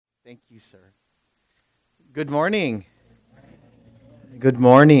Thank you, sir. Good morning. Good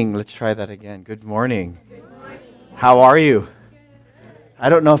morning. Let's try that again. Good morning. How are you? I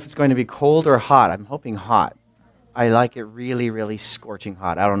don't know if it's going to be cold or hot. I'm hoping hot. I like it really, really scorching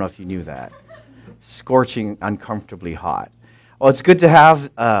hot. I don't know if you knew that. Scorching, uncomfortably hot. Well, it's good to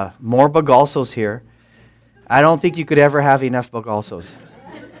have more Bagalsos here. I don't think you could ever have enough Bagalsos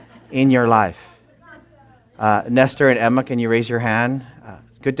in your life. Nestor and Emma, can you raise your hand?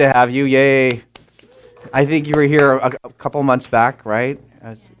 It's good to have you. Yay. I think you were here a couple months back, right?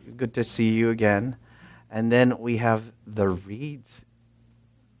 It's good to see you again. And then we have the Reeds.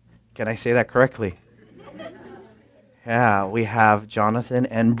 Can I say that correctly? Yeah, we have Jonathan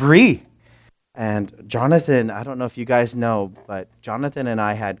and Bree. And Jonathan, I don't know if you guys know, but Jonathan and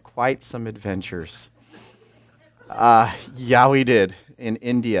I had quite some adventures. Yeah, we did, in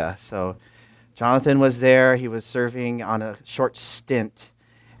India. So Jonathan was there. He was serving on a short stint.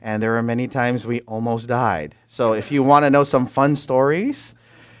 And there were many times we almost died. So if you want to know some fun stories,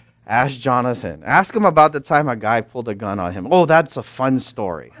 ask Jonathan. Ask him about the time a guy pulled a gun on him. Oh, that's a fun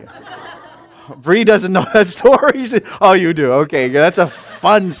story. Bree doesn't know that story. Oh, you do. Okay, that's a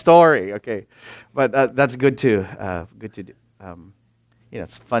fun story. Okay, but that's good too. Good to do.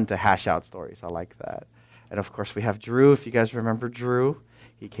 It's fun to hash out stories. I like that. And of course, we have Drew. If you guys remember Drew,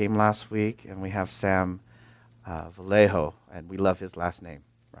 he came last week, and we have Sam Vallejo, and we love his last name.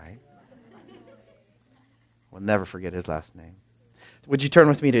 Right? We'll never forget his last name. Would you turn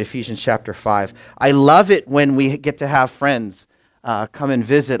with me to Ephesians chapter 5? I love it when we get to have friends come and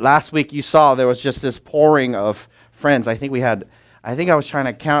visit. Last week you saw there was just this pouring of friends. I think I was trying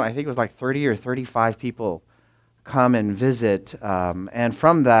to count, I think it was like 30 or 35 people come and visit. And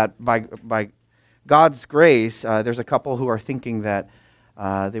from that, by God's grace, there's a couple who are thinking that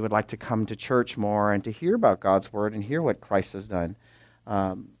they would like to come to church more and to hear about God's word and hear what Christ has done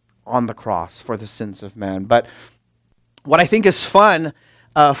on the cross for the sins of man. But what I think is fun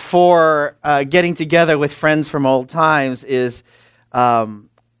for getting together with friends from old times is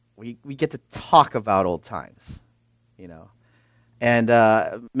we get to talk about old times, And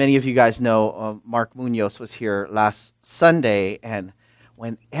many of you guys know Mark Munoz was here last Sunday, and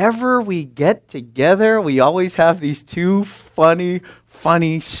whenever we get together, we always have these two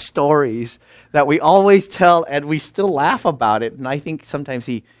funny stories that we always tell, and we still laugh about it. And I think sometimes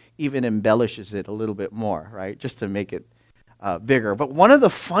he even embellishes it a little bit more, right, just to make it bigger. But one of the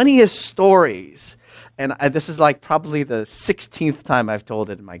funniest stories, and this is like probably the 16th time I've told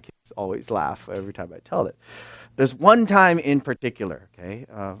it, and my kids always laugh every time I tell it. There's one time in particular, okay?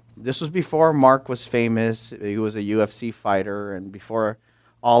 This was before Mark was famous. He was a UFC fighter, and before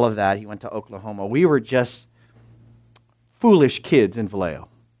all of that, he went to Oklahoma. We were just foolish kids in Vallejo,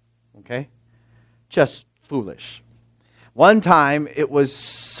 okay? Just foolish. One time, it was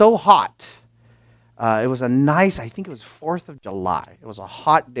so hot. It was I think it was 4th of July. It was a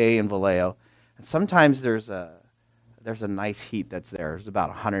hot day in Vallejo. And sometimes there's a nice heat that's there. It's about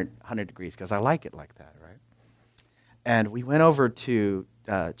 100 degrees, because I like it like that, right? And we went over to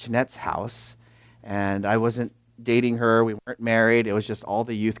Jeanette's house, and I wasn't dating her. We weren't married. It was just all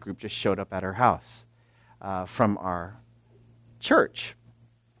the youth group just showed up at her house from our church.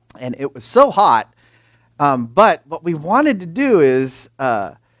 And it was so hot. But what we wanted to do is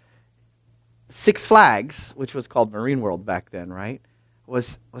Six Flags, which was called Marine World back then, right,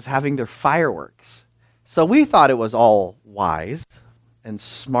 was having their fireworks. So we thought it was all wise and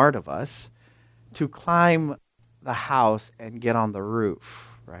smart of us to climb the house and get on the roof,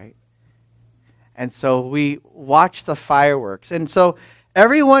 right? And so we watched the fireworks. And so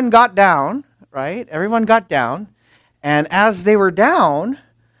everyone got down, right? Everyone got down. And as they were down,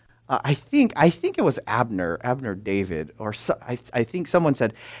 I think it was Abner David, or I think someone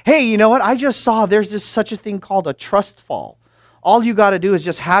said, hey, you know what? I just saw there's such a thing called a trust fall. All you got to do is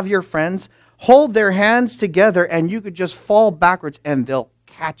just have your friends hold their hands together, and you could just fall backwards, and they'll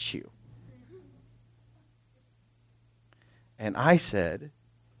catch you. And I said,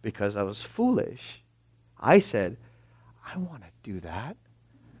 because I was foolish, I said, I want to do that.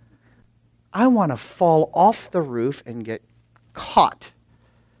 I want to fall off the roof and get caught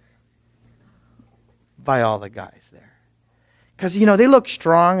by all the guys there. Because, they look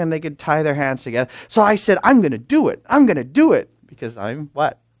strong and they could tie their hands together. So I said, I'm going to do it. I'm going to do it. Because I'm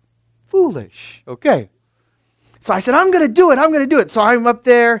what? Foolish. Okay. So I said, I'm going to do it. I'm going to do it. So I'm up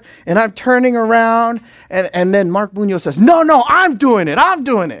there and I'm turning around. And then Mark Munoz says, no, I'm doing it. I'm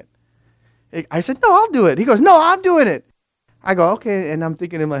doing it. I said, no, I'll do it. He goes, no, I'm doing it. I go, okay. And I'm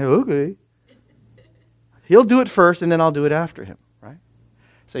thinking in my head, okay. He'll do it first and then I'll do it after him, right?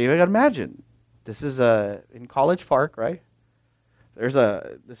 So you got to imagine. This is in College Park, right? It's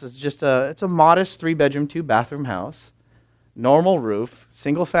a modest 3-bedroom, 2-bathroom house, normal roof,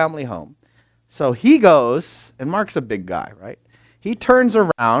 single family home. So he goes, and Mark's a big guy, right? He turns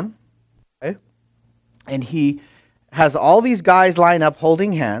around, okay, and he has all these guys line up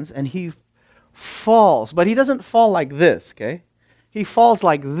holding hands, and he falls. But he doesn't fall like this, okay? He falls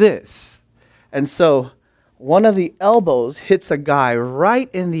like this. And so one of the elbows hits a guy right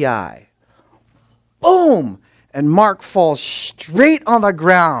in the eye. Boom! And Mark falls straight on the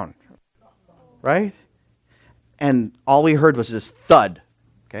ground, right? And all we heard was this thud,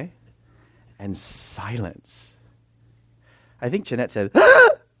 okay? And silence. I think Jeanette said, ah!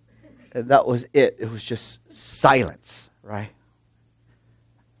 And that was it. It was just silence, right?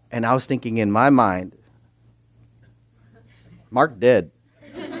 And I was thinking in my mind, Mark dead,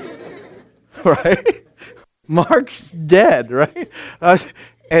 right? Mark's dead, right?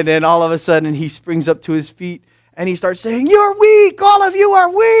 And then all of a sudden he springs up to his feet and he starts saying, "You're weak, all of you are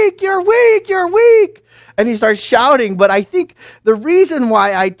weak, you're weak, you're weak." And he starts shouting. But I think the reason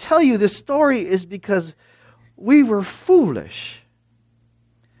why I tell you this story is because we were foolish.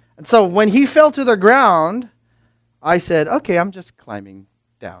 And so when he fell to the ground, I said, okay, I'm just climbing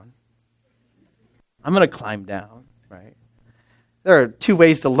down. I'm going to climb down, right? There are 2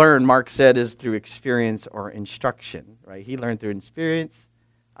 ways to learn, Mark said, is through experience or instruction, right? He learned through experience.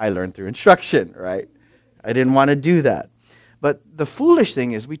 I learned through instruction, right? I didn't want to do that. But the foolish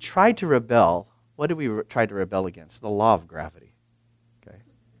thing is we tried to rebel. What did we try to rebel against? The law of gravity. Okay.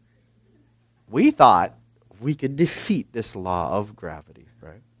 We thought we could defeat this law of gravity,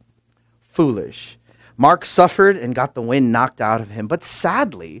 right? Foolish. Mark suffered and got the wind knocked out of him. But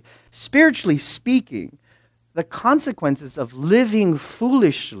sadly, spiritually speaking, the consequences of living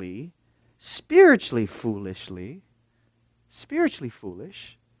foolishly, spiritually foolish,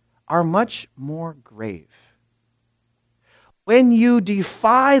 are much more grave. When you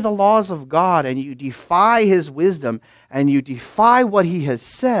defy the laws of God and you defy His wisdom and you defy what He has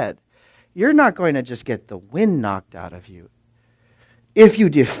said, you're not going to just get the wind knocked out of you. If you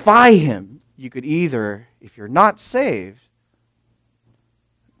defy Him, you could either, if you're not saved,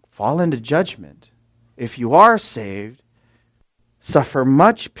 fall into judgment. If you are saved, suffer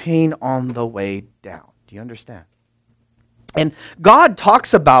much pain on the way down. Do you understand? And God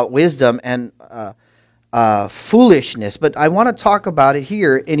talks about wisdom and foolishness, but I want to talk about it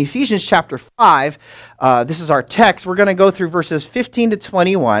here in Ephesians chapter 5. This is our text. We're going to go through verses 15 to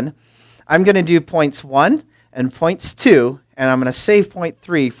 21. I'm going to do points 1 and points 2, and I'm going to save point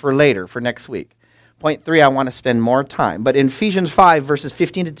 3 for later, for next week. Point 3, I want to spend more time. But in Ephesians 5, verses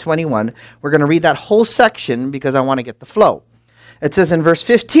 15 to 21, we're going to read that whole section because I want to get the flow. It says in verse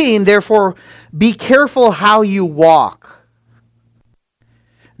 15, "Therefore be careful how you walk,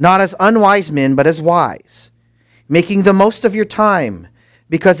 not as unwise men, but as wise, making the most of your time,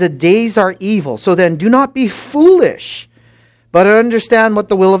 because the days are evil. So then do not be foolish, but understand what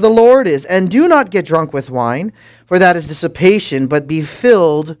the will of the Lord is. And do not get drunk with wine, for that is dissipation, but be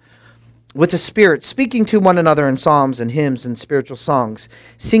filled with the Spirit, speaking to one another in psalms and hymns and spiritual songs,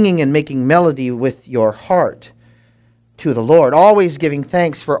 singing and making melody with your heart to the Lord, always giving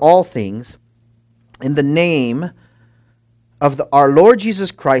thanks for all things in the name of our Lord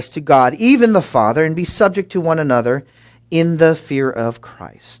Jesus Christ to God, even the Father, and be subject to one another in the fear of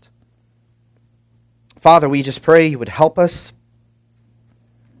Christ." Father, we just pray you would help us.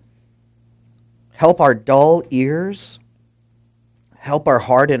 Help our dull ears. Help our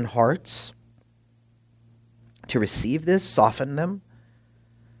hardened hearts to receive this, soften them.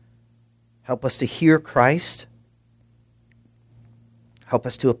 Help us to hear Christ. Help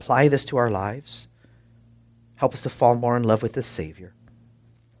us to apply this to our lives. Help us to fall more in love with the Savior.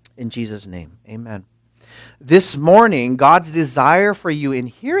 In Jesus' name, amen. This morning, God's desire for you in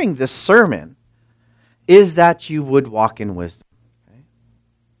hearing this sermon is that you would walk in wisdom. Okay?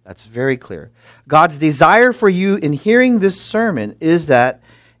 That's very clear. God's desire for you in hearing this sermon is that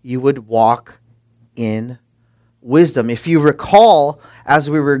you would walk in wisdom. If you recall, as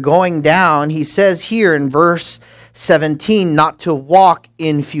we were going down, he says here in verse 17, not to walk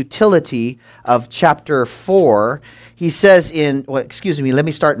in futility of chapter 4. He says let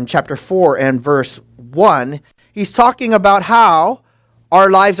me start in chapter 4 and verse 1. He's talking about how our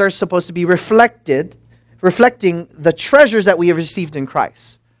lives are supposed to be reflecting the treasures that we have received in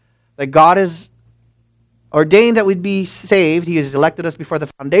Christ. That God has ordained that we'd be saved. He has elected us before the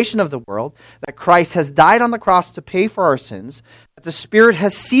foundation of the world. That Christ has died on the cross to pay for our sins. That the Spirit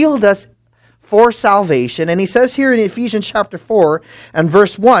has sealed us for salvation. And he says here in Ephesians chapter 4 and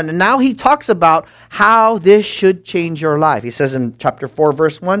verse 1, and now he talks about how this should change your life. He says in chapter 4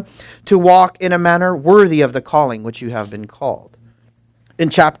 verse 1, to walk in a manner worthy of the calling which you have been called. In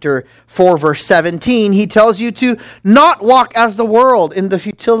chapter 4, verse 17, he tells you to not walk as the world in the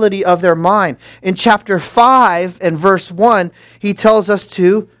futility of their mind. In chapter 5 and verse 1, he tells us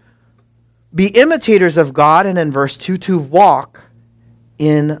to be imitators of God. And in verse 2, to walk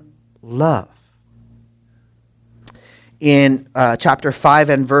in love. In chapter 5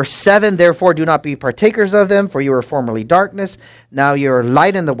 and verse 7, therefore do not be partakers of them, for you were formerly darkness. Now you are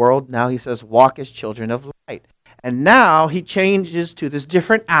light in the world. Now he says, walk as children of light. And now he changes to this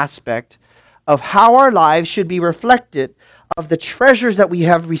different aspect of how our lives should be reflected of the treasures that we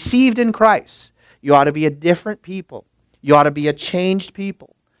have received in Christ. You ought to be a different people. You ought to be a changed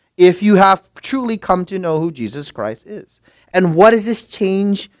people if you have truly come to know who Jesus Christ is. And what is this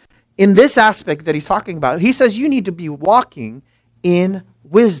change in this aspect that he's talking about? He says you need to be walking in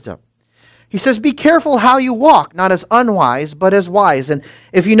wisdom. He says, be careful how you walk, not as unwise, but as wise. And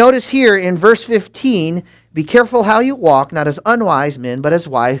if you notice here in verse 15, be careful how you walk, not as unwise men, but as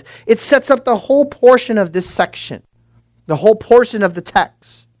wise. It sets up the whole portion of this section, the whole portion of the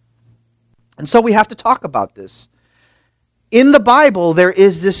text. And so we have to talk about this. In the Bible, there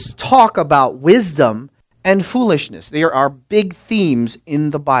is this talk about wisdom and foolishness. There are big themes in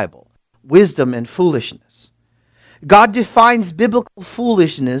the Bible. Wisdom and foolishness. God defines biblical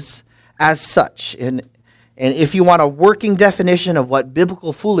foolishness as such. And if you want a working definition of what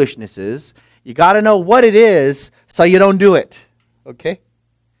biblical foolishness is, you got to know what it is so you don't do it. Okay?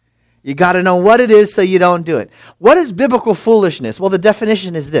 You got to know what it is so you don't do it. What is biblical foolishness? Well, the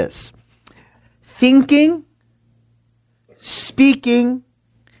definition is this: thinking, speaking,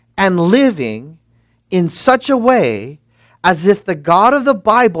 and living in such a way as if the God of the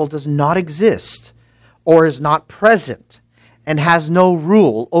Bible does not exist or is not present and has no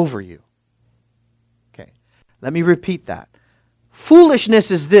rule over you. Okay, let me repeat that.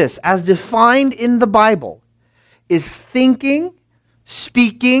 Foolishness is this, as defined in the Bible, is thinking,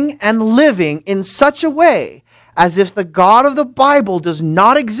 speaking, and living in such a way as if the God of the Bible does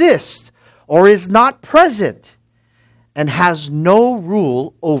not exist or is not present and has no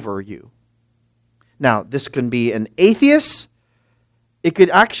rule over you. Now, this can be an atheist. It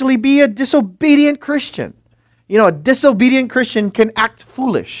could actually be a disobedient Christian. You know, a disobedient Christian can act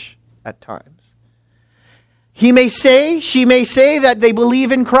foolish at times. He may say, she may say that they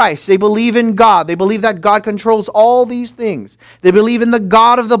believe in Christ. They believe in God. They believe that God controls all these things. They believe in the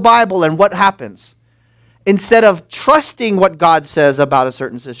God of the Bible. And what happens? Instead of trusting what God says about a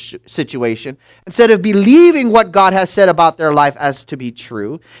certain situation, instead of believing what God has said about their life as to be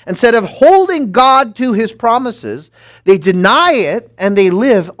true, instead of holding God to his promises, they deny it and they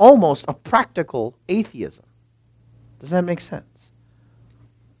live almost a practical atheism. Does that make sense?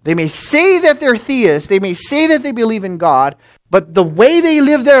 They may say that they're theists, they may say that they believe in God, but the way they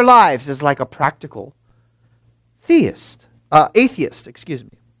live their lives is like a practical atheist.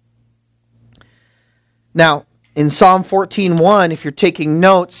 Now, in Psalm 14:1, if you're taking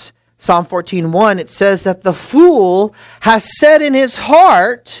notes, Psalm 14:1, it says that the fool has said in his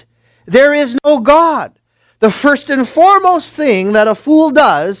heart, there is no God. The first and foremost thing that a fool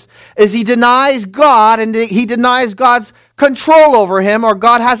does is he denies God, and he denies God's control over him, or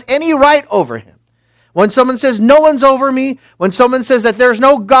God has any right over him. When someone says, no one's over me, when someone says that there's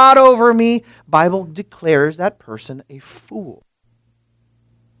no God over me, Bible declares that person a fool.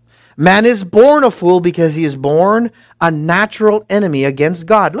 Man is born a fool because he is born a natural enemy against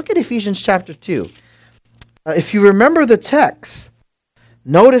God. Look at Ephesians chapter 2. If you remember the text,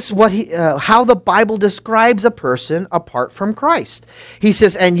 notice how the Bible describes a person apart from Christ. He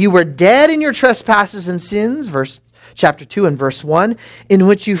says, and you were dead in your trespasses and sins, chapter 2 and verse 1, in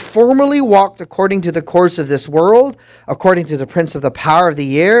which you formerly walked according to the course of this world, according to the prince of the power of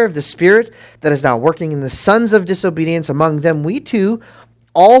the air, of the spirit that is now working in the sons of disobedience. Among them we too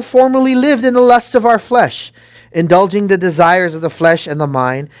all formerly lived in the lusts of our flesh, indulging the desires of the flesh and the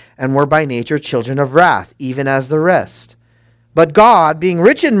mind, and were by nature children of wrath, even as the rest. But God, being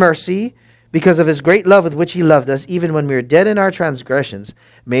rich in mercy, because of his great love with which he loved us, even when we were dead in our transgressions,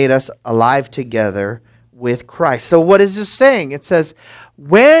 made us alive together with Christ. So what is this saying? It says,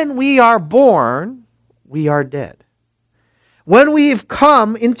 when we are born, we are dead. When we've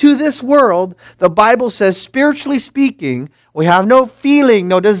come into this world, the Bible says, spiritually speaking, we have no feeling,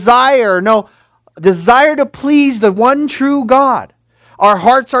 no desire to please the one true God. Our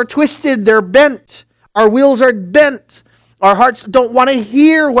hearts are twisted, they're bent. Our wills are bent. Our hearts don't want to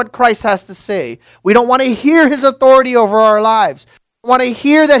hear what Christ has to say. We don't want to hear his authority over our lives. We want to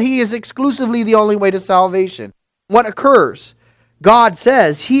hear that he is exclusively the only way to salvation. What occurs? God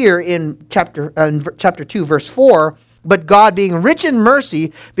says here in chapter 2, verse 4, But God, being rich in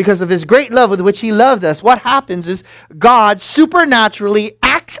mercy because of his great love with which he loved us, what happens is God supernaturally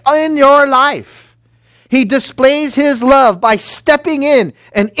acts in your life. He displays his love by stepping in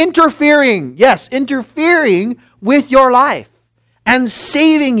and interfering with your life and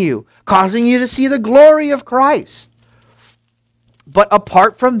saving you, causing you to see the glory of Christ. But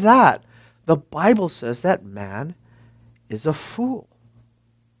apart from that, the Bible says that man is a fool.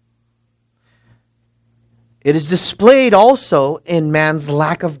 It is displayed also in man's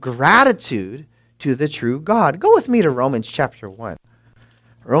lack of gratitude to the true God. Go with me to Romans chapter 1.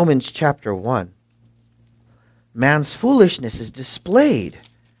 Romans chapter 1. Man's foolishness is displayed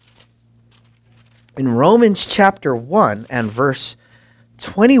in Romans chapter 1 and verse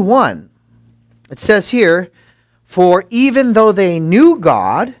 21. It says here, for even though they knew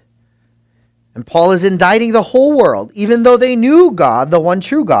God, and Paul is indicting the whole world, even though they knew God, the one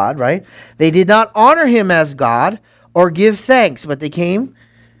true God, right? They did not honor him as God or give thanks, but they came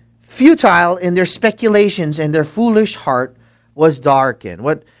futile in their speculations, and their foolish heart was darkened.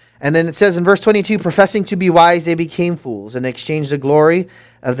 And then it says in verse 22, professing to be wise, they became fools and exchanged the glory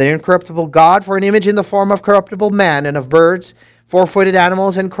of the incorruptible God for an image in the form of corruptible man and of birds, four-footed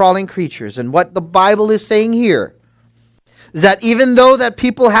animals, and crawling creatures. And what the Bible is saying here is that even though that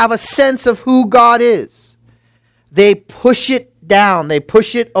people have a sense of who God is, they push it down, they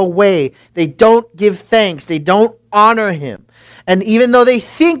push it away, they don't give thanks, they don't honor him. And even though they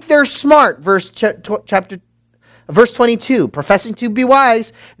think they're smart, verse 22, professing to be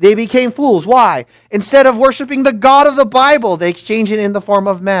wise, they became fools. Why? Instead of worshiping the God of the Bible, they exchange it in the form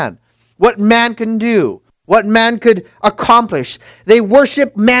of man. What man can do, what man could accomplish. They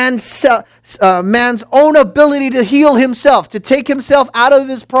worship man's own ability to heal himself, to take himself out of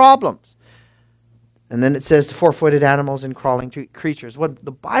his problems. And then it says the four-footed animals and crawling creatures. What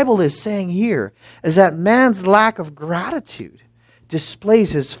the Bible is saying here is that man's lack of gratitude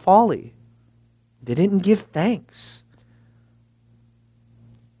displays his folly. They didn't give thanks.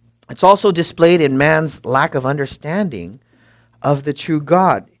 It's also displayed in man's lack of understanding of the true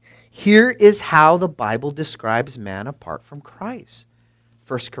God. Here is how the Bible describes man apart from Christ.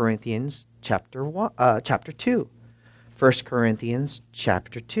 1 Corinthians chapter 2. 1 Corinthians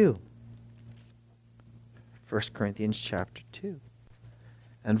chapter 2. 1 Corinthians chapter 2.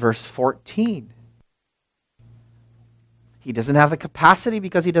 And verse 14. He doesn't have the capacity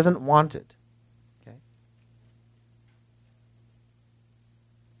because he doesn't want it.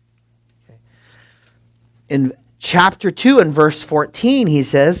 In chapter 2 and verse 14, he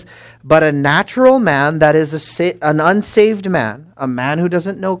says, but a natural man, that is an unsaved man, a man who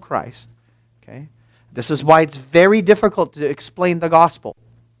doesn't know Christ. Okay? This is why it's very difficult to explain the gospel.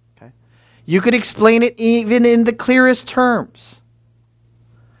 Okay? You could explain it even in the clearest terms.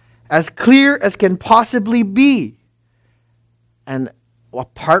 As clear as can possibly be. And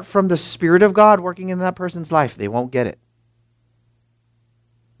apart from the Spirit of God working in that person's life, they won't get it.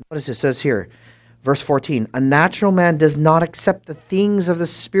 Notice it says here, verse 14, a natural man does not accept the things of the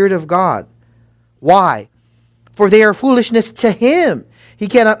Spirit of God. Why? For they are foolishness to him. He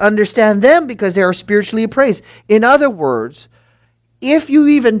cannot understand them because they are spiritually appraised. In other words, if you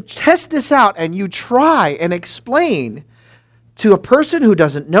even test this out and you try and explain to a person who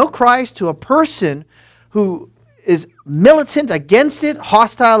doesn't know Christ, to a person who is militant against it,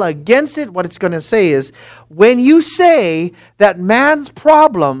 hostile against it, what it's going to say is, when you say that man's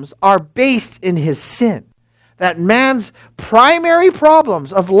problems are based in his sin, that man's primary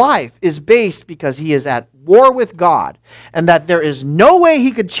problems of life is based because he is at war with God, and that there is no way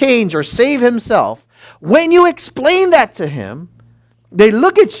he could change or save himself, when you explain that to him, they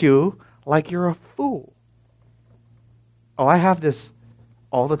look at you like you're a fool. Oh, I have this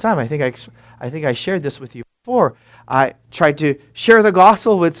all the time. I think I shared this with you before. I tried to share the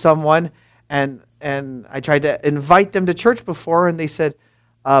gospel with someone, and I tried to invite them to church before, and they said,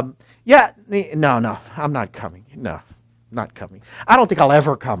 no, I'm not coming. No, not coming. I don't think I'll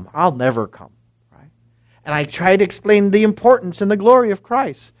ever come. I'll never come. Right? And I tried to explain the importance and the glory of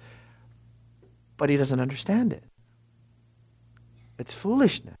Christ, but he doesn't understand it. It's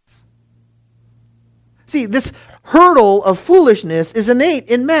foolishness. See, this hurdle of foolishness is innate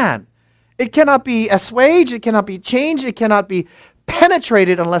in man. It cannot be assuaged, it cannot be changed, it cannot be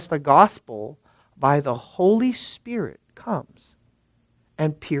penetrated unless the gospel by the Holy Spirit comes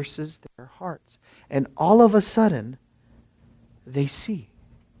and pierces their hearts. And all of a sudden, they see.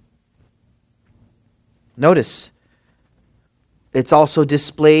 Notice, it's also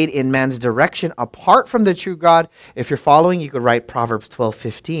displayed in man's direction apart from the true God. If you're following, you could write Proverbs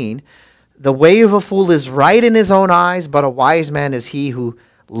 12:15. The way of a fool is right in his own eyes, but a wise man is he who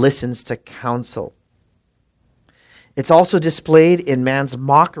listens to counsel. It's also displayed in man's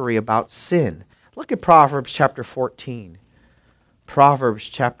mockery about sin. Look at Proverbs chapter 14. Proverbs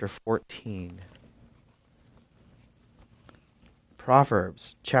chapter 14.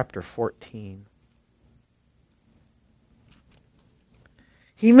 Proverbs chapter 14.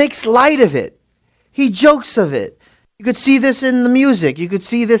 He makes light of it. He jokes of it. You could see this in the music. You could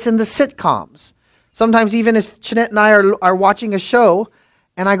see this in the sitcoms. Sometimes even as Jeanette and I are watching a show,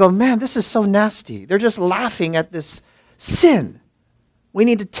 and I go, man, this is so nasty. They're just laughing at this sin. We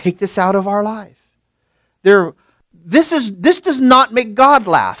need to take this out of our life. This does not make God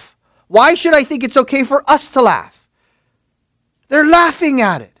laugh. Why should I think it's okay for us to laugh? They're laughing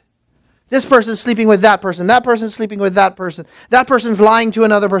at it. This person's sleeping with that person's sleeping with that person's lying to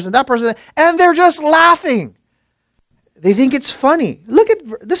another person, and they're just laughing. They think it's funny.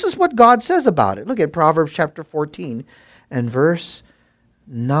 This is what God says about it. Look at Proverbs chapter 14 and verse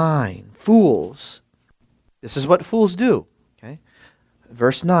 9. Fools. This is what fools do. Okay?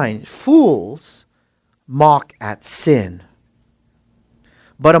 Verse 9. Fools mock at sin,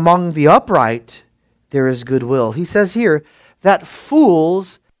 but among the upright there is goodwill. He says here that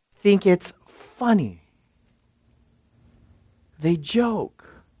fools think it's funny. They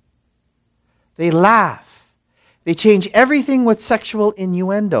joke. They laugh. They change everything with sexual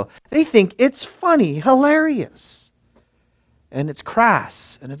innuendo. They think it's funny, hilarious. And it's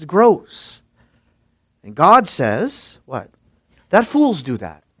crass, and it's gross. And God says, what? That fools do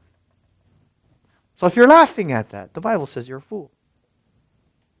that. So if you're laughing at that, the Bible says you're a fool.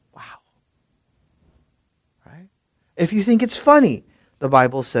 Wow. Right? If you think it's funny, the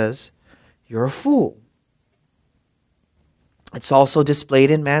Bible says you're a fool. It's also displayed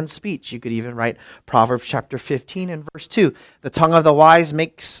in man's speech. You could even write Proverbs chapter 15 and verse 2. The tongue of the wise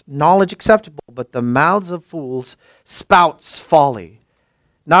makes knowledge acceptable, but the mouths of fools spouts folly.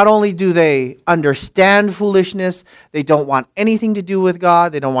 Not only do they understand foolishness, they don't want anything to do with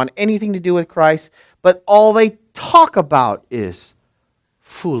God, they don't want anything to do with Christ, but all they talk about is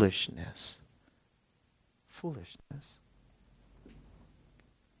foolishness. Foolishness.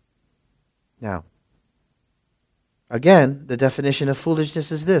 Now, again, the definition of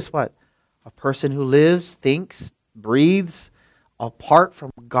foolishness is this. What? A person who lives, thinks, breathes apart from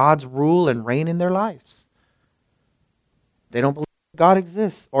God's rule and reign in their lives. They don't believe God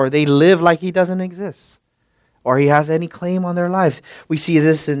exists, or they live like He doesn't exist, or He has any claim on their lives. We see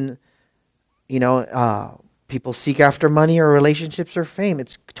this in, people seek after money or relationships or fame.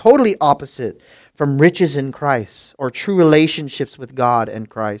 It's totally opposite from riches in Christ, or true relationships with God and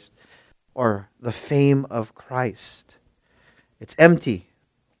Christ, or the fame of Christ. It's empty.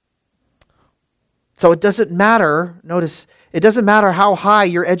 So it doesn't matter, notice, it doesn't matter how high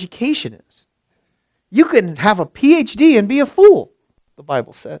your education is. You can have a PhD and be a fool, the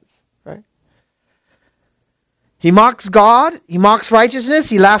Bible says, right? He mocks God, he mocks righteousness,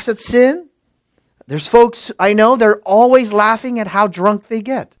 he laughs at sin. There's folks I know, they're always laughing at how drunk they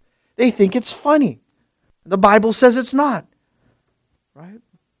get. They think it's funny. The Bible says it's not, right?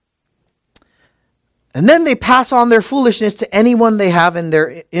 And then they pass on their foolishness to anyone they have in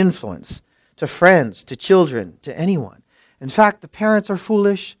their influence, to friends, to children, to anyone. In fact, the parents are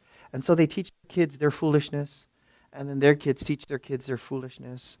foolish, and so they teach their kids their foolishness, and then their kids teach their kids their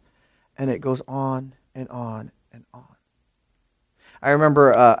foolishness, and it goes on and on and on. I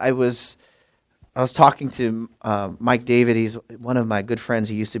remember I was talking to Mike David. He's one of my good friends.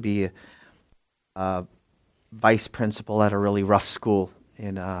 He used to be a vice principal at a really rough school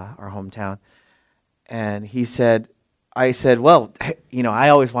in our hometown. And I said, well, I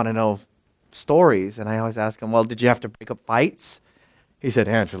always want to know stories. And I always ask him, well, did you have to break up fights? He said,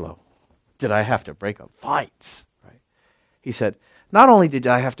 Angelo, did I have to break up fights? Right? He said, not only did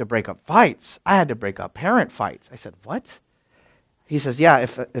I have to break up fights, I had to break up parent fights. I said, what? He says, yeah,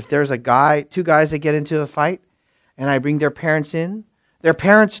 if there's two guys that get into a fight, and I bring their parents in, their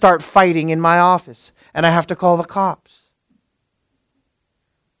parents start fighting in my office, and I have to call the cops.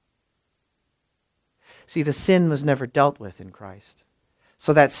 See, the sin was never dealt with in Christ.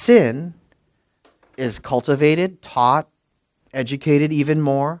 So that sin is cultivated, taught, educated even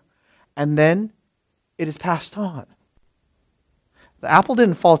more, and then it is passed on. The apple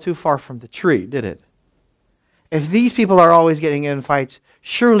didn't fall too far from the tree, did it? If these people are always getting in fights,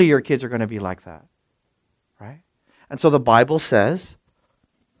 surely your kids are going to be like that, right? And so the Bible says,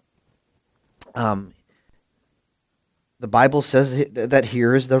 that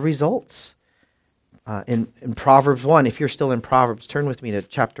here is the results. In Proverbs 1, if you're still in Proverbs, turn with me to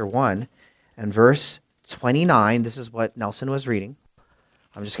chapter 1 and verse 29. This is what Nelson was reading.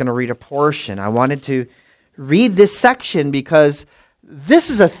 I'm just going to read a portion. I wanted to read this section because This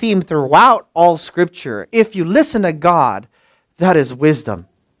is a theme throughout all Scripture. If you listen to God, that is wisdom.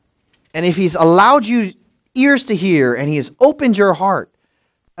 And if He's allowed you ears to hear and He has opened your heart,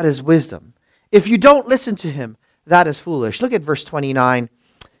 that is wisdom. If you don't listen to Him, that is foolish. Look at verse 29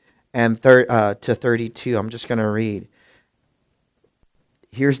 and to 32. I'm just going to read.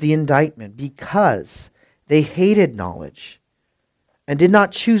 Here's the indictment. Because they hated knowledge and did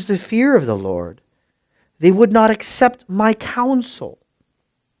not choose the fear of the Lord, they would not accept my counsel.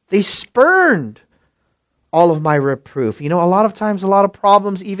 They spurned all of my reproof. You know, a lot of times, a lot of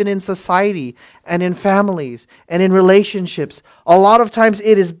problems, even in society and in families and in relationships, a lot of times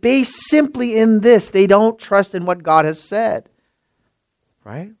it is based simply in this. They don't trust in what God has said.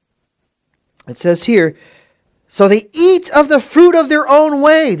 Right? It says here, so they eat of the fruit of their own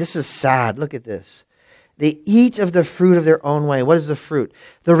way. This is sad. Look at this. They eat of the fruit of their own way. What is the fruit?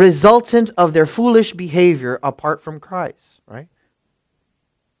 The resultant of their foolish behavior apart from Christ. Right?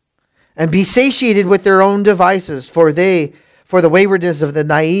 And be satiated with their own devices, for the waywardness of the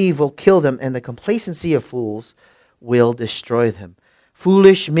naive will kill them, and the complacency of fools will destroy them.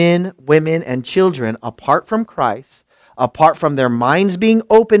 Foolish men, women, and children, apart from Christ, apart from their minds being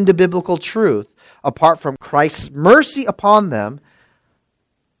open to biblical truth, apart from Christ's mercy upon them,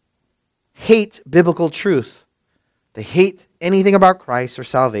 hate biblical truth. They hate anything about Christ or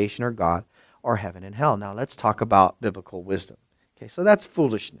salvation or God or heaven and hell. Now let's talk about biblical wisdom. Okay, so that's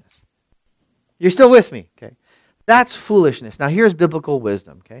foolishness. You're still with me, okay? That's foolishness. Now here's biblical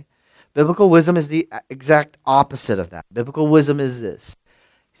wisdom, okay? Biblical wisdom is the exact opposite of that. Biblical wisdom is this: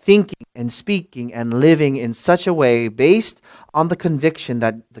 thinking and speaking and living in such a way based on the conviction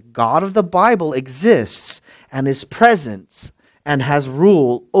that the God of the Bible exists and is present and has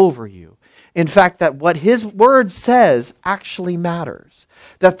rule over you. In fact, that what His Word says actually matters.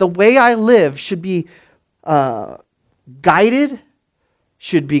 That the way I live should be guided,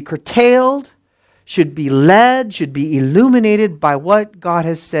 should be curtailed, should be led, should be illuminated by what God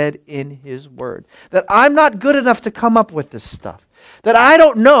has said in His Word. That I'm not good enough to come up with this stuff. That I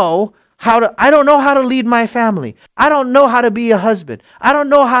don't know how to lead my family. I don't know how to be a husband. I don't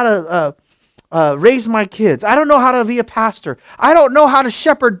know how to raise my kids. I don't know how to be a pastor. I don't know how to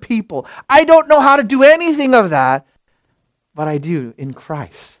shepherd people. I don't know how to do anything of that, but I do in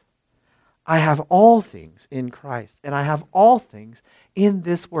Christ. I have all things in Christ, and I have all things in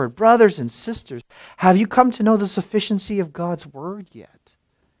this Word. Brothers and sisters, have you come to know the sufficiency of God's Word yet?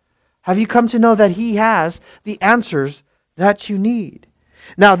 Have you come to know that He has the answers that you need?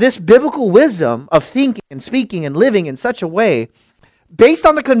 Now, this biblical wisdom of thinking and speaking and living in such a way, based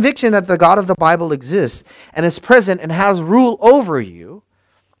on the conviction that the God of the Bible exists and is present and has rule over you,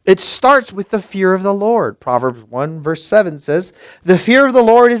 it starts with the fear of the Lord. Proverbs 1 verse 7 says, "The fear of the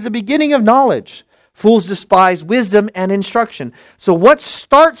Lord is the beginning of knowledge. Fools despise wisdom and instruction." So what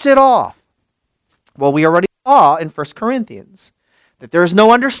starts it off? Well, we already saw in 1 Corinthians that there is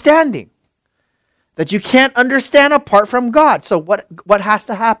no understanding. That you can't understand apart from God. So what has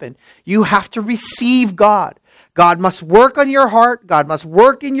to happen? You have to receive God. God must work on your heart. God must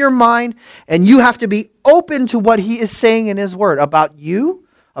work in your mind. And you have to be open to what He is saying in His Word about you,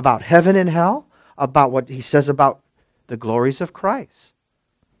 about heaven and hell, about what He says about the glories of Christ.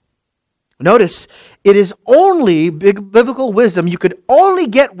 Notice, it is only biblical wisdom. You could only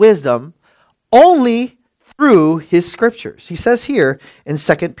get wisdom only through His Scriptures. He says here in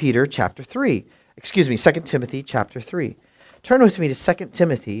 2 Timothy chapter 3. Turn with me to 2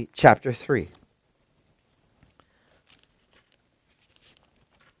 Timothy chapter 3.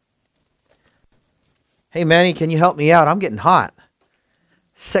 Hey, Manny, can you help me out? I'm getting hot.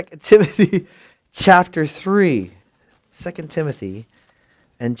 2 Timothy chapter 3. 2 Timothy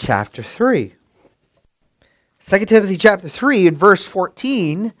and chapter 3. 2 Timothy chapter 3 and verse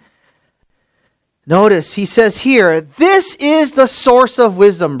 14. Notice he says here, "This is the source of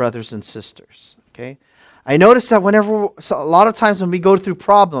wisdom, brothers and sisters." Okay? I notice that a lot of times when we go through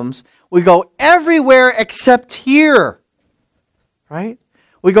problems, we go everywhere except here. Right?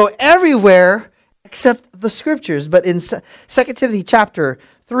 We go everywhere except the Scriptures. But in 2 Timothy chapter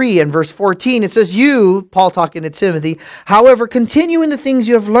 3 and verse 14, it says, "You," Paul talking to Timothy, "however, continue in the things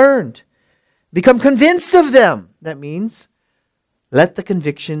you have learned. Become convinced of them." That means let the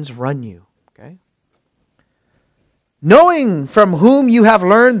convictions run you. Okay? "Knowing from whom you have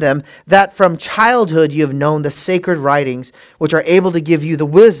learned them, that from childhood you have known the sacred writings, which are able to give you the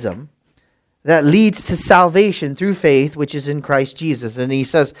wisdom that leads to salvation through faith, which is in Christ Jesus." And he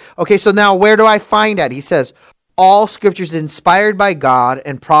says, okay, so now where do I find that? He says, All Scripture is inspired by God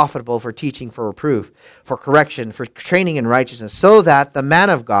and profitable for teaching, for reproof, for correction, for training in righteousness, so that the man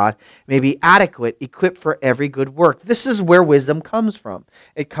of God may be adequate, equipped for every good work. This is where wisdom comes from.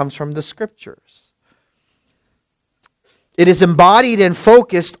 It comes from the Scriptures. It is embodied and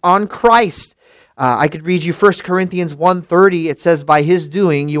focused on Christ. I could read you 1 Corinthians 1:30. It says, by His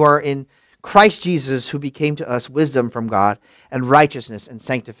doing you are in Christ Jesus, who became to us wisdom from God and righteousness and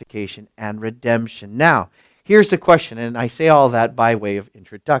sanctification and redemption. Now, here's the question, and I say all that by way of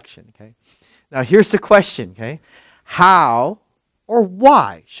introduction, okay? Now, here's the question, okay? How or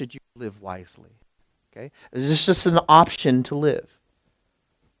why should you live wisely? Okay? Is this just an option to live?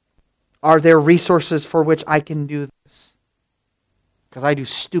 Are there resources for which I can do this? Because I do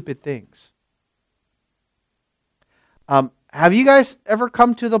stupid things. Have you guys ever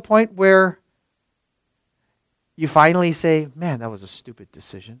come to the point where you finally say, man, that was a stupid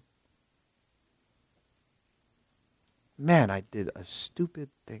decision? Man, I did a stupid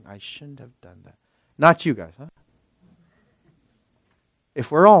thing. I shouldn't have done that. Not you guys, huh? If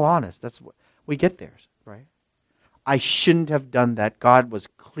we're all honest, that's what we get there, right? I shouldn't have done that. God was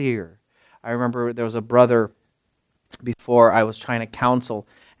clear. I remember there was a brother before I was trying to counsel,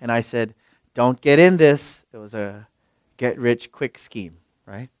 and I said, don't get in this. It was a get-rich-quick scheme,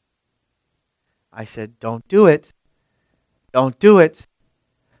 right? I said, don't do it. Don't do it.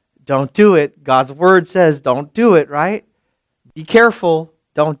 Don't do it. God's word says don't do it, right? Be careful.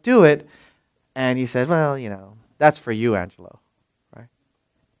 Don't do it. And he said, well, that's for you, Angelo, right?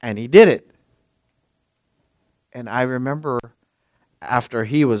 And he did it. And I remember after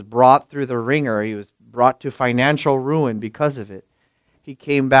he was brought through the ringer, he was brought to financial ruin because of it. He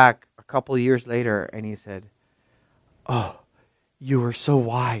came back a couple years later and he said, oh, you were so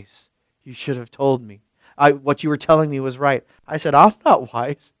wise. You should have told me. What you were telling me was right. I said, I'm not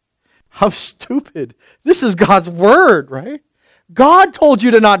wise. I'm stupid. This is God's word, right? God told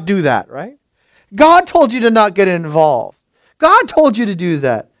you to not do that, right? God told you to not get involved. God told you to do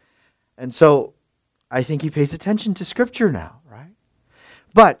that. And so I think he pays attention to Scripture now, right?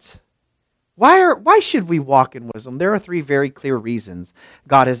 But why should we walk in wisdom? There are three very clear reasons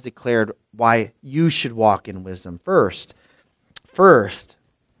God has declared why you should walk in wisdom. First,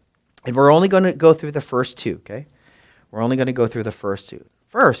 and we're only going to go through the first two, okay? We're only going to go through the first two.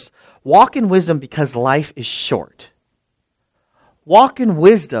 First, walk in wisdom because life is short. Walk in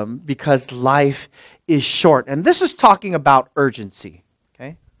wisdom because life is short. And this is talking about urgency,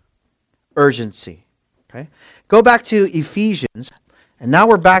 okay? Urgency, okay? Go back to Ephesians. And now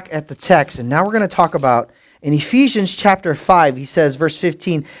we're back at the text, and now we're going to talk about, in Ephesians chapter 5, he says, verse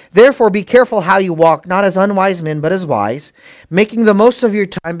 15, therefore be careful how you walk, not as unwise men, but as wise, making the most of your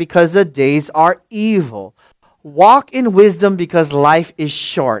time because the days are evil. Walk in wisdom because life is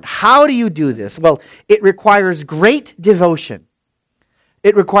short. How do you do this? Well, it requires great devotion.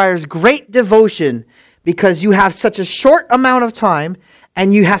 It requires great devotion because you have such a short amount of time,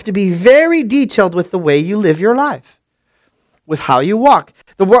 and you have to be very detailed with the way you live your life. With how you walk.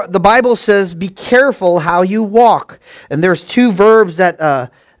 The Bible says, be careful how you walk. And there's two verbs that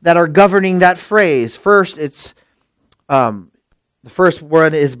are governing that phrase. First, it's the first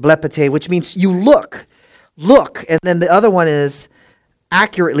word is blepete, which means you look. Look. And then the other one is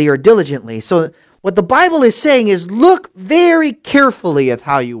accurately or diligently. So what the Bible is saying is look very carefully at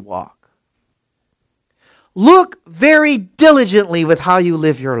how you walk. Look very diligently with how you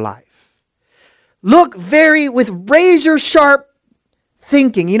live your life. Look with razor sharp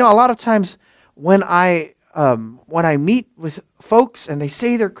thinking. A lot of times when I meet with folks and they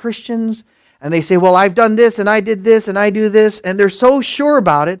say they're Christians and they say, well, I've done this and I did this and I do this, and they're so sure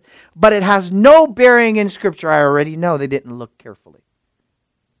about it, but it has no bearing in Scripture. I already know they didn't look carefully.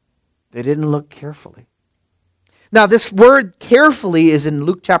 They didn't look carefully. Now, this word carefully is in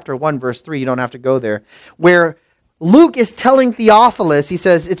Luke chapter 1, verse 3. You don't have to go there. Where Luke is telling Theophilus, he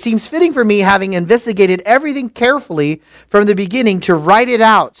says, it seems fitting for me, having investigated everything carefully from the beginning, to write it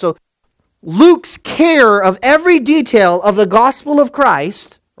out. So Luke's care of every detail of the gospel of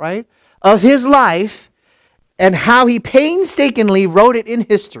Christ, right, of his life, and how he painstakingly wrote it in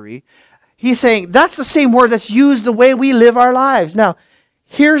history, he's saying that's the same word that's used the way we live our lives. Now,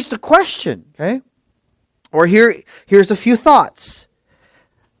 here's the question, okay? Or here's a few thoughts.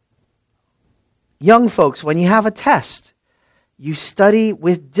 Young folks, when you have a test, you study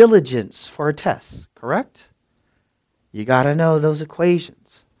with diligence for a test, correct? You got to know those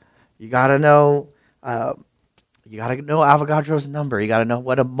equations. You got to know Avogadro's number. You got to know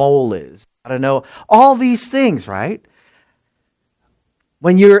what a mole is. You got to know all these things, right?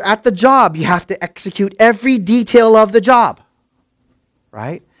 When you're at the job, you have to execute every detail of the job,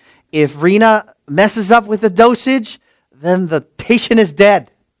 right? If Rena messes up with the dosage, then the patient is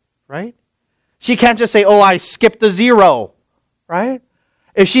dead, right? She can't just say, I skipped the 0, right?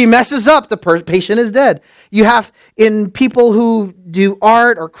 If she messes up, the patient is dead. You have, in people who do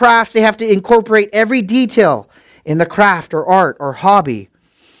art or crafts, they have to incorporate every detail in the craft or art or hobby.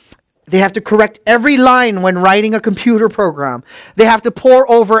 They have to correct every line when writing a computer program. They have to pore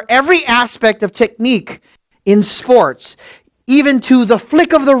over every aspect of technique in sports, even to the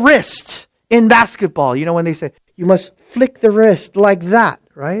flick of the wrist in basketball. You know, when they say, you must flick the wrist like that,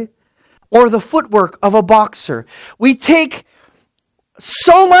 right? Or the footwork of a boxer. We take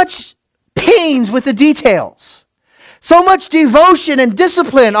so much pains with the details, so much devotion and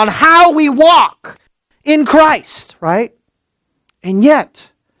discipline on how we walk in Christ, right? And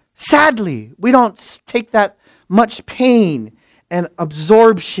yet, sadly, we don't take that much pain and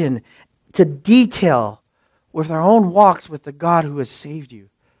absorption to detail with our own walks with the God who has saved you,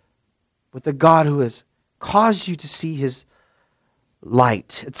 with the God who has caused you to see His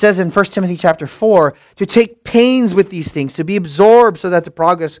light. It says in 1 Timothy chapter 4 to take pains with these things, to be absorbed so that the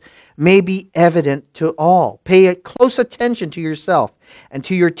progress may be evident to all. Pay close attention to yourself and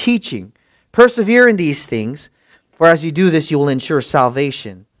to your teaching. Persevere in these things, for as you do this, you will ensure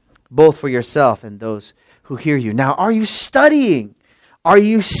salvation, both for yourself and those who hear you. Now, are you studying? Are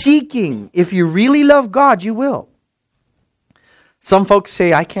you seeking? If you really love God, you will. Some folks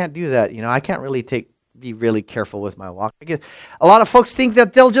say, I can't do that. I can't really be really careful with my walk. A lot of folks think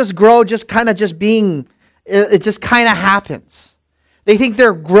that they'll just grow it just kind of happens. They think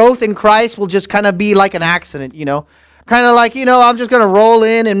their growth in Christ will just kind of be like an accident, Kind of like, I'm just going to roll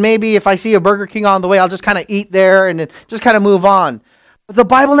in, and maybe if I see a Burger King on the way, I'll just kind of eat there and then just kind of move on. But the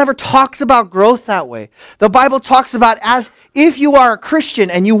Bible never talks about growth that way. The Bible talks about, as if you are a Christian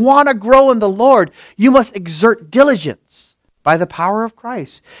and you want to grow in the Lord, you must exert diligence by the power of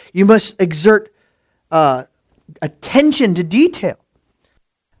Christ. You must exert attention to detail.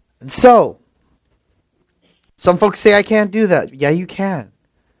 And so, some folks say, I can't do that. Yeah, you can.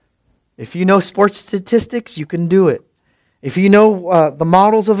 If you know sports statistics, you can do it. If you know the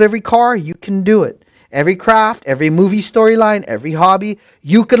models of every car, you can do it. Every craft, every movie storyline, every hobby,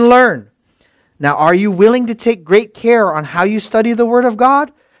 you can learn. Now, are you willing to take great care on how you study the Word of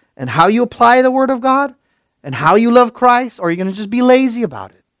God and how you apply the Word of God and how you love Christ? Or are you going to just be lazy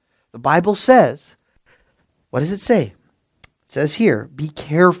about it? The Bible says, what does it say? It says here, be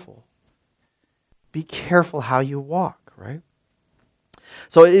careful. Be careful how you walk, right?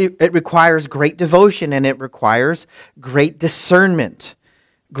 So it requires great devotion and it requires great discernment.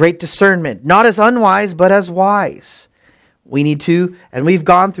 Great discernment. Not as unwise, but as wise. We need to, and we've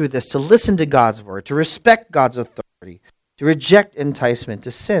gone through this, to listen to God's word, to respect God's authority, to reject enticement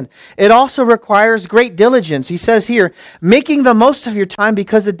to sin. It also requires great diligence. He says here, making the most of your time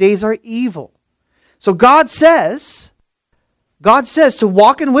because the days are evil. So God says to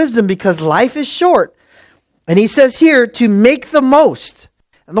walk in wisdom because life is short. And He says here to make the most.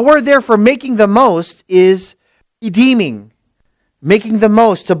 And the word there for making the most is redeeming. Making the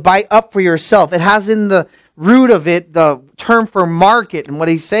most, to buy up for yourself. It has in the root of it the term for market. And what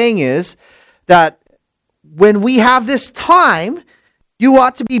he's saying is that when we have this time, you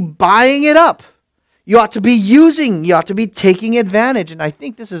ought to be buying it up. You ought to be you ought to be taking advantage. And I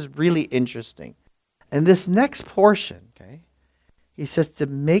think this is really interesting. And this next portion, okay, he says to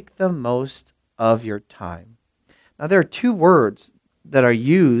make the most of your time. Now there are two words that are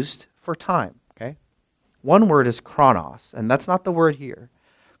used for time, okay? One word is chronos, and that's not the word here.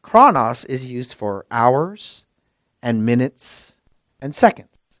 Chronos is used for hours and minutes and seconds,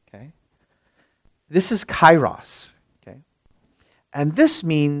 okay? This is kairos, okay? And this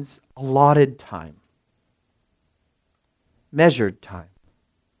means allotted time, measured time,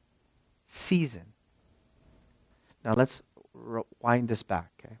 season. Now let's wind this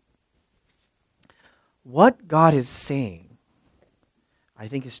back, okay? What God is saying, I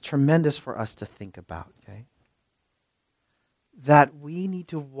think, is tremendous for us to think about, okay? That we need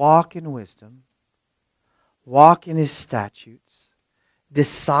to walk in wisdom, walk in His statutes,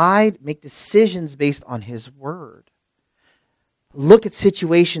 make decisions based on His word. Look at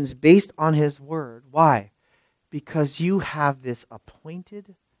situations based on His word. Why? Because you have this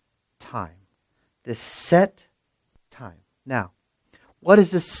appointed time, this set time. Now, what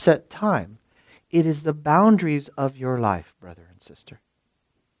is this set time? It is the boundaries of your life, brother and sister.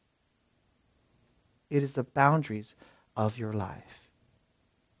 It is the boundaries of your life.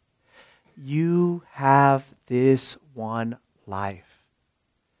 You have this one life.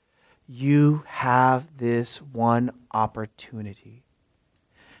 You have this one opportunity.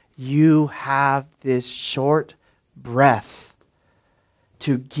 You have this short breath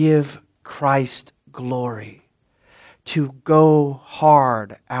to give Christ's glory, to go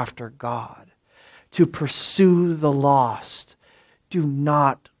hard after God, to pursue the lost. Do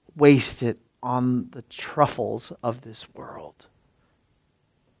not waste it on the truffles of this world.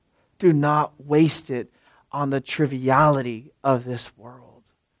 Do not waste it on the triviality of this world.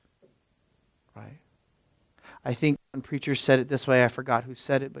 Right? I think one preacher said it this way. I forgot who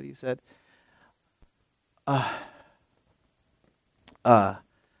said it, but he said,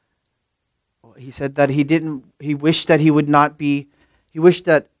 that he wished that he would not be, he wished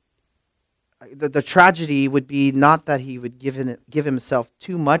that the tragedy would be not that he would give himself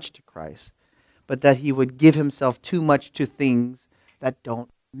too much to Christ, but that he would give himself too much to things that don't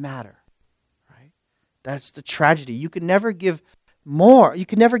matter. Right? That's the tragedy. You can never give more. You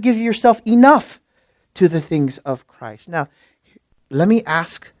can never give yourself enough to the things of Christ. Now, let me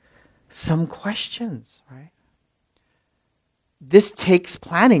ask some questions, right? This takes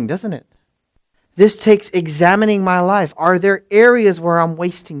planning, doesn't it? This takes examining my life. Are there areas where I'm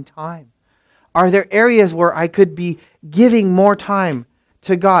wasting time? Are there areas where I could be giving more time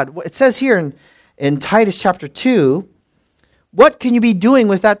to God? It says here in Titus chapter 2, what can you be doing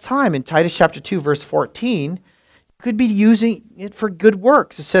with that time? In Titus chapter 2, verse 14, you could be using it for good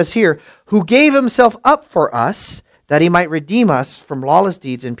works. It says here, who gave himself up for us, that he might redeem us from lawless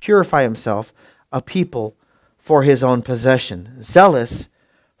deeds and purify himself a people for his own possession, zealous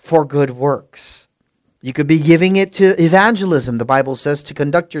for good works. You could be giving it to evangelism. The Bible says to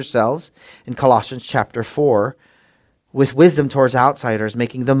conduct yourselves, in Colossians chapter 4, with wisdom towards outsiders,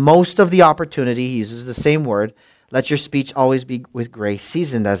 making the most of the opportunity. He uses the same word. Let your speech always be with grace,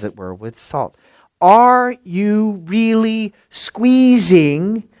 seasoned as it were with salt. Are you really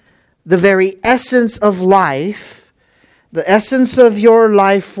squeezing the very essence of life, the essence of your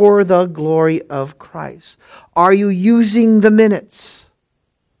life for the glory of Christ? Are you using the minutes,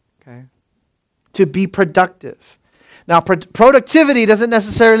 okay, to be productive? Now, productivity doesn't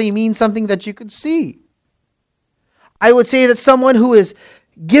necessarily mean something that you could see. I would say that someone who has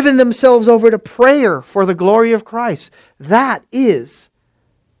given themselves over to prayer for the glory of Christ, that is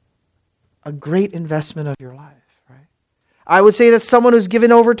a great investment of your life, right? I would say that someone who's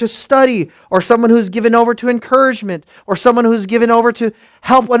given over to study, or someone who's given over to encouragement, or someone who's given over to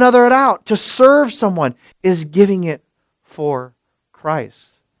help another out, to serve someone, is giving it for Christ.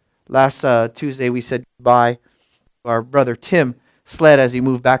 Last Tuesday we said goodbye to our brother Tim Sled as he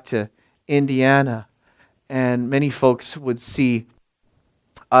moved back to Indiana. And many folks would see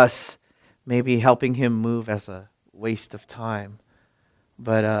us maybe helping him move as a waste of time.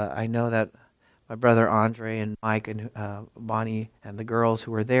 But I know that my brother Andre and Mike and Bonnie and the girls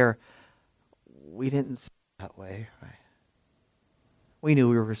who were there, we didn't see it that way. Right? We knew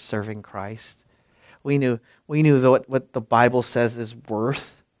we were serving Christ. We knew what the Bible says is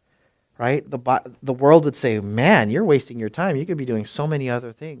worth. Right? The world would say, man, you're wasting your time. You could be doing so many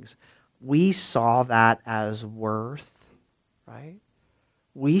other things. We saw that as worth. Right?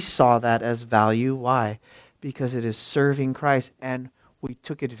 We saw that as value. Why? Because it is serving Christ, and we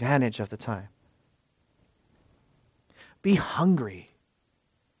took advantage of the time. Be hungry,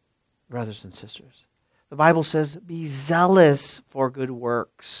 brothers and sisters. The Bible says, be zealous for good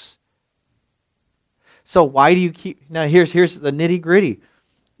works. So why do you keep... Now here's the nitty-gritty.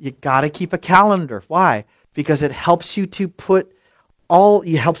 You got to keep a calendar. Why? Because it helps you to plan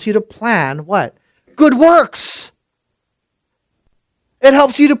what? Good works. It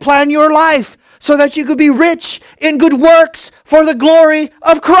helps you to plan your life so that you could be rich in good works for the glory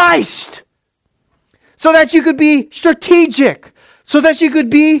of Christ. So that you could be strategic. So that you could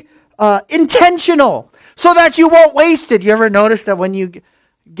be intentional. So that you won't waste it. You ever notice that when you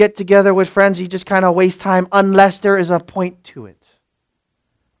get together with friends, you just kind of waste time unless there is a point to it.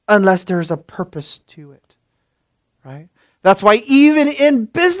 Unless there is a purpose to it. Right? That's why even in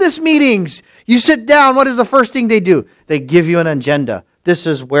business meetings, you sit down, what is the first thing they do? They give you an agenda. This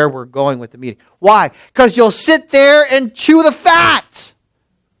is where we're going with the meeting. Why? Because you'll sit there and chew the fat.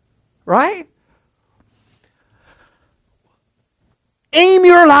 Right? Aim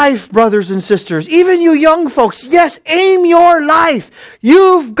your life, brothers and sisters. Even you young folks, yes, aim your life.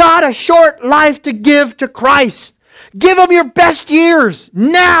 You've got a short life to give to Christ. Give Him your best years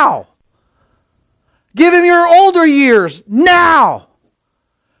now. Give Him your older years now.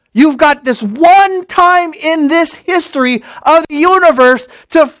 You've got this one time in this history of the universe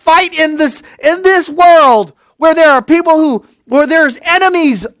to fight in this world where there are people where there's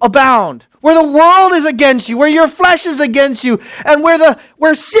enemies abound, where the world is against you, where your flesh is against you, and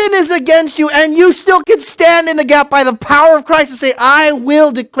where sin is against you, and you still can stand in the gap by the power of Christ and say, I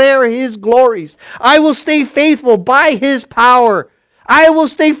will declare His glories. I will stay faithful by His power. I will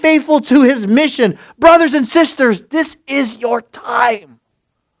stay faithful to His mission. Brothers and sisters, this is your time.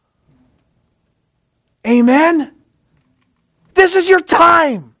 Amen? This is your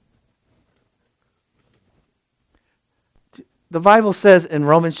time. The Bible says in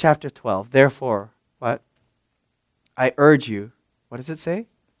Romans chapter 12, therefore, what? I urge you, what does it say?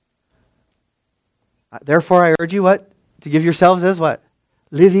 Therefore I urge you what? To give yourselves as what?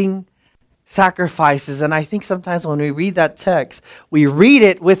 Living sacrifices. And I think sometimes when we read that text, we read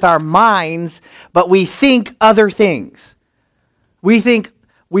it with our minds, but we think other things. We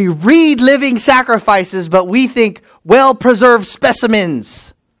read living sacrifices, but we think well-preserved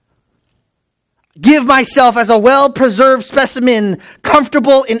specimens. Give myself as a well-preserved specimen,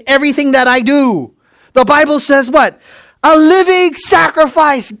 comfortable in everything that I do. The Bible says what? A living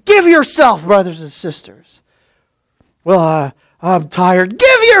sacrifice. Give yourself, brothers and sisters. Well, I'm tired.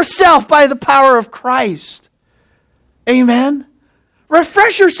 Give yourself by the power of Christ. Amen?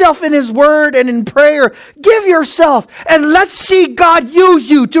 Refresh yourself in His Word and in prayer. Give yourself. And let's see God use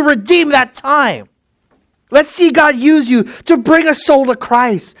you to redeem that time. Let's see God use you to bring a soul to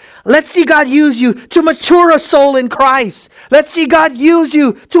Christ. Let's see God use you to mature a soul in Christ. Let's see God use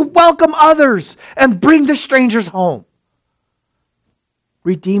you to welcome others and bring the strangers home.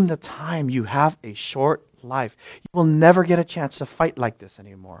 Redeem the time. You have a short life. You will never get a chance to fight like this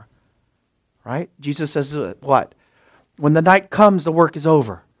anymore. Right? Jesus says what? When the night comes, the work is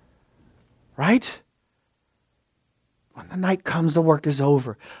over. Right? When the night comes, the work is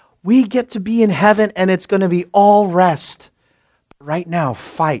over. We get to be in heaven and it's going to be all rest. Right now,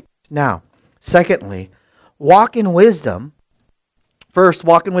 fight. Now, secondly, walk in wisdom. First,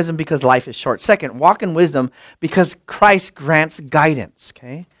 walk in wisdom because life is short. Second, walk in wisdom because Christ grants guidance.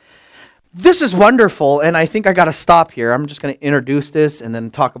 Okay? This is wonderful, and I think I got to stop here. I'm just going to introduce this and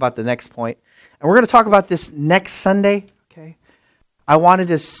then talk about the next point. And we're going to talk about this next Sunday. Okay? I wanted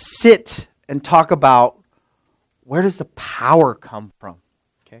to sit and talk about where does the power come from.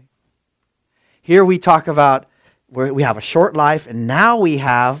 Okay? Here we talk about where we have a short life, and now we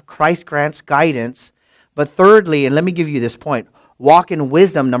have Christ grants guidance. But thirdly, and let me give you this point, walk in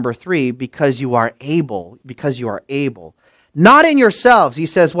wisdom, number 3, because you are able. Because you are able. Not in yourselves. He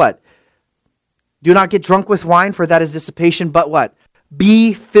says what? Do not get drunk with wine, for that is dissipation, but what?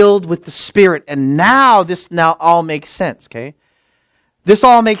 Be filled with the Spirit. And now this all makes sense, okay? This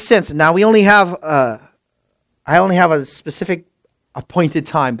all makes sense. And now we only have, I only have a specific appointed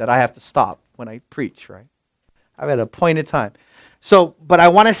time that I have to stop when I preach, right? I've had an appointed time. So, but I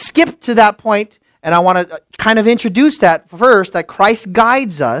want to skip to that point, and I want to kind of introduce that first, that Christ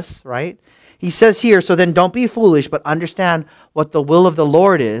guides us, right? He says here, so then don't be foolish, but understand what the will of the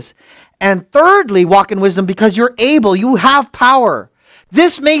Lord is. And thirdly, walk in wisdom because you're able, you have power.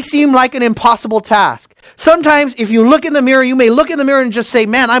 This may seem like an impossible task. Sometimes if you look in the mirror, you may look in the mirror and just say,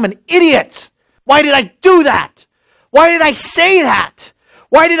 man, I'm an idiot. Why did I do that? Why did I say that?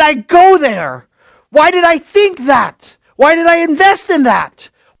 Why did I go there? Why did I think that? Why did I invest in that?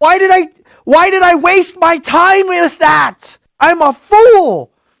 Why did I waste my time with that? I'm a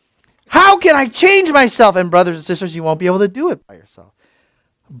fool. How can I change myself? And brothers and sisters, you won't be able to do it by yourself.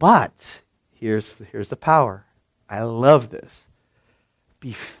 But here's the power. I love this.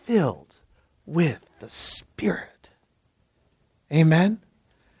 Be filled with the Spirit. Amen?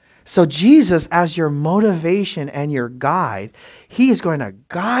 So Jesus, as your motivation and your guide, He is going to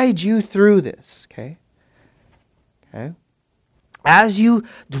guide you through this. Okay? As you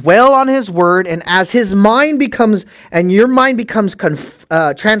dwell on His Word and as His mind becomes, and your mind becomes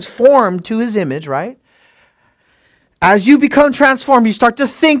transformed to His image, right? As you become transformed, you start to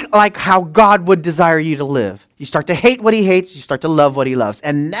think like how God would desire you to live. You start to hate what He hates. You start to love what He loves.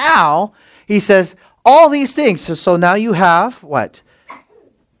 And now, He says, all these things. So now you have what?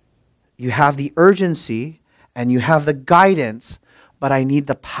 You have the urgency and you have the guidance, but I need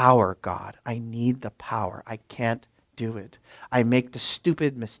the power, God. I need the power. I can't do it. I make the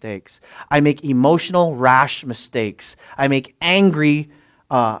stupid mistakes. I make emotional, rash mistakes. I make angry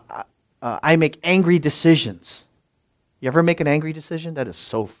decisions. You ever make an angry decision? That is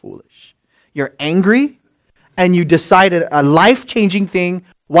so foolish. You're angry and you decided a life-changing thing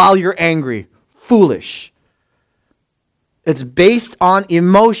while you're angry. Foolish. It's based on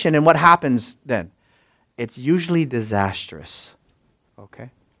emotion, and what happens then? It's usually disastrous.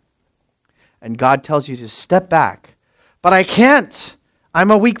 Okay? And God tells you to step back. But I can't.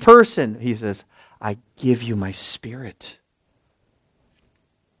 I'm a weak person. He says, I give you my Spirit.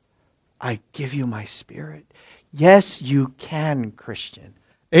 I give you my Spirit. Yes, you can, Christian.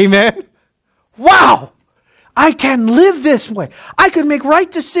 Amen? Wow! I can live this way. I could make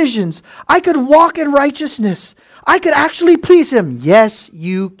right decisions. I could walk in righteousness. I could actually please Him. Yes,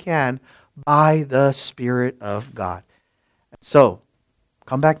 you can by the Spirit of God. So,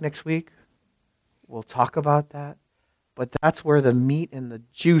 come back next week. We'll talk about that. But that's where the meat and the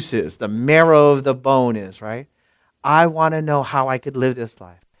juice is, the marrow of the bone is, right? I want to know how I could live this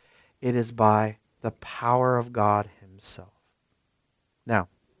life. It is by the power of God Himself. Now,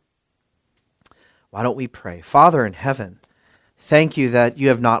 why don't we pray? Father in heaven, thank you that you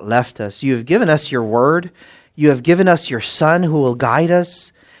have not left us. You have given us your word. You have given us your Son who will guide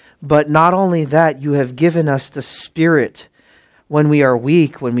us. But not only that, you have given us the Spirit when we are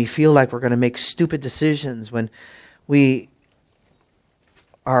weak, when we feel like we're going to make stupid decisions, when we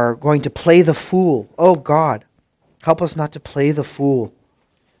are going to play the fool. Oh God, help us not to play the fool.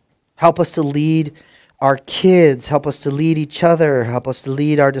 Help us to lead our kids. Help us to lead each other. Help us to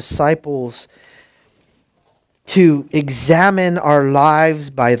lead our disciples. To examine our lives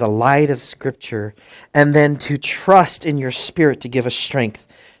by the light of Scripture. And then to trust in your Spirit to give us strength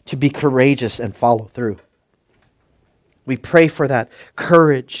to be courageous and follow through. We pray for that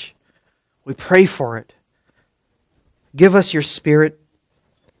courage. We pray for it. Give us your Spirit.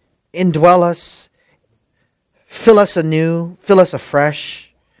 Indwell us. Fill us anew. Fill us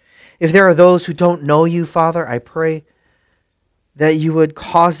afresh. If there are those who don't know you, Father, I pray that you would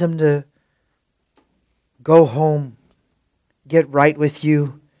cause them to go home, get right with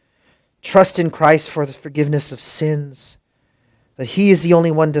you, trust in Christ for the forgiveness of sins, that He is the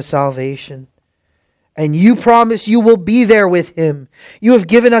only one to salvation. And you promise you will be there with Him. You have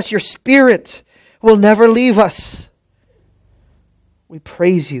given us your Spirit who will never leave us. We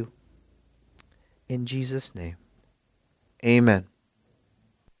praise you. In Jesus' name, amen.